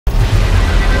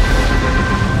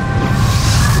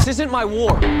isn't my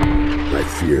war. I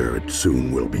fear it soon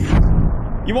will be.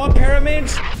 You want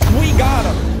pyramids? We got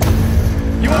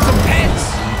them. You want some pets?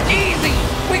 Easy!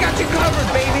 We got you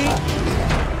covered, baby!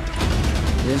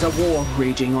 There's a war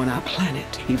raging on our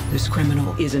planet. If this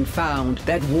criminal isn't found,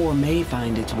 that war may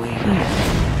find its way here.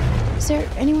 Is there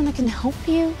anyone that can help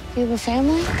you? Do you have a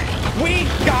family? We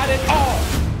got it all!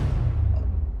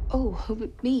 Oh, who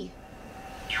but me?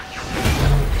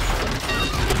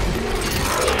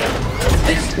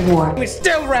 This war is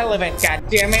still relevant,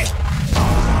 goddammit!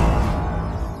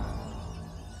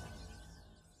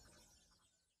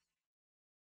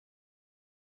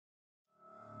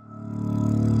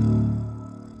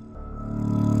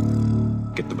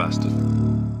 Get the bastard.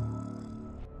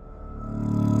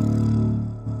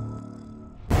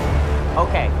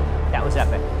 Okay, that was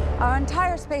epic. Our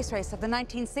entire space race of the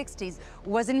 1960s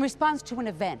was in response to an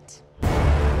event.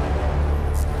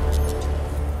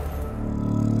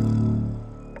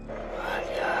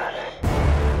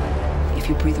 If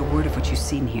you breathe a word of what you've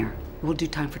seen here, it will do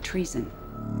time for treason.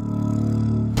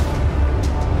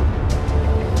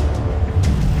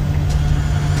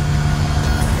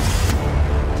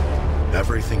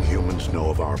 Everything humans know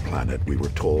of our planet, we were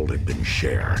told, had been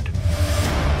shared.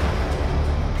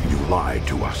 You lied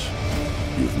to us.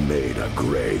 You've made a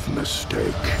grave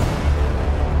mistake.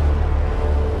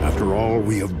 After all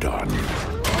we have done,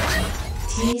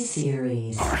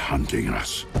 T-Series are hunting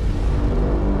us.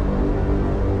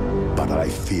 But I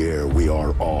fear we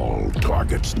are all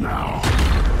targets now.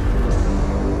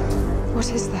 What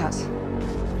is that?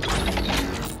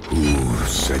 Who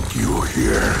sent you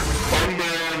here?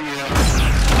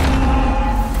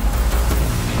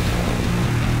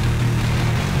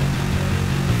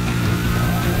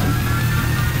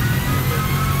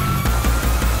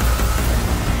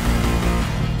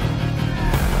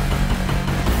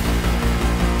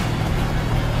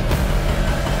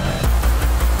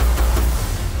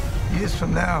 Years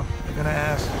from now, they're gonna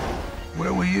ask,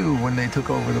 where were you when they took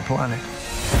over the planet?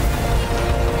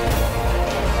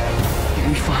 You'll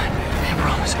be fine. I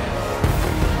promise.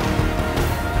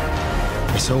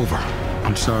 It's over.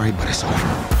 I'm sorry, but it's over.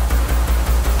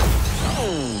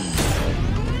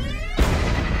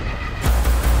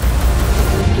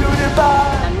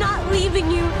 I'm not leaving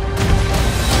you.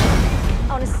 I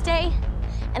want to stay,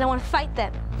 and I want to fight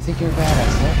them. You think you're a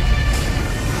badass, huh?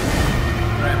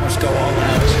 Alright, let's go all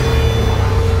out.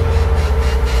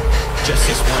 Just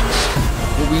this once.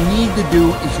 What we need to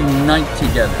do is unite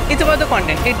together. It's about the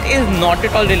content. It is not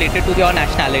at all related to your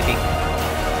nationality.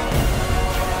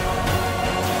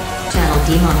 Channel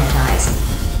demonetized.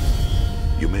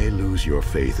 You may lose your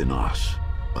faith in us,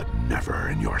 but never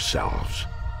in yourselves.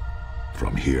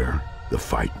 From here, the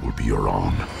fight will be your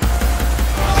own.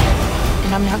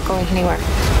 And I'm not going anywhere.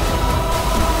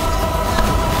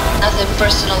 Nothing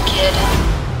personal, kid.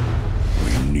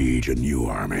 We need a new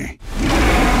army.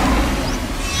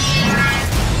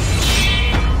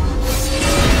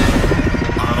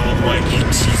 I don't like it,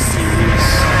 T-Series.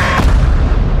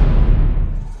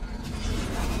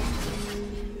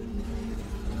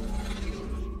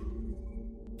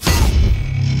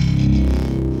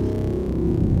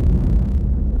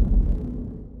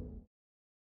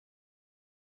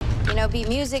 You know, beat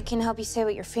music can help you say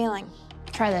what you're feeling.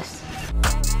 Try this.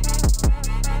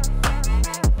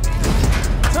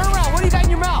 Turn around, what do you got in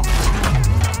your mouth?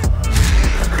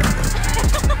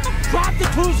 Drop the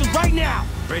cruiser right now!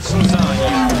 Rich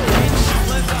lasagna. Rich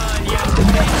lasagna.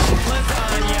 Rich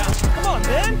lasagna. Come on,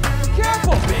 man! Be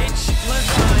careful! Bitch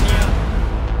lasagna.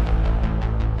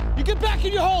 You get back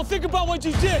in your hole and think about what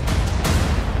you did!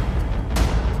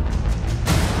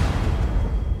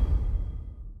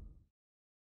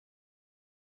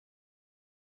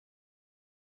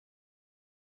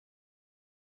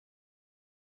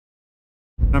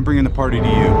 I'm bringing the party to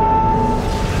you.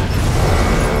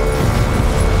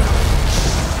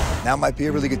 Now might be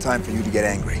a really good time for you to get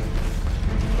angry.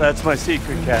 That's my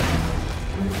secret, Cat.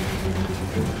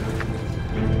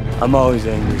 I'm always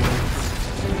angry.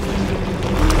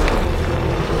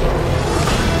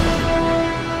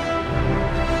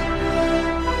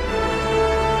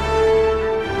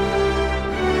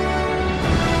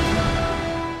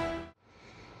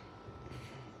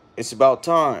 It's about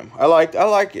time. I like it.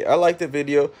 I like the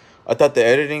video. I thought the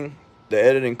editing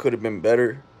could have been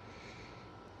better.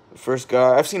 The first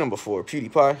guy, I've seen him before,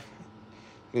 Pewdiepie.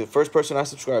 He's the first person I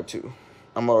subscribed to.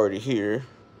 I'm already here.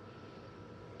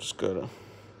 Just gotta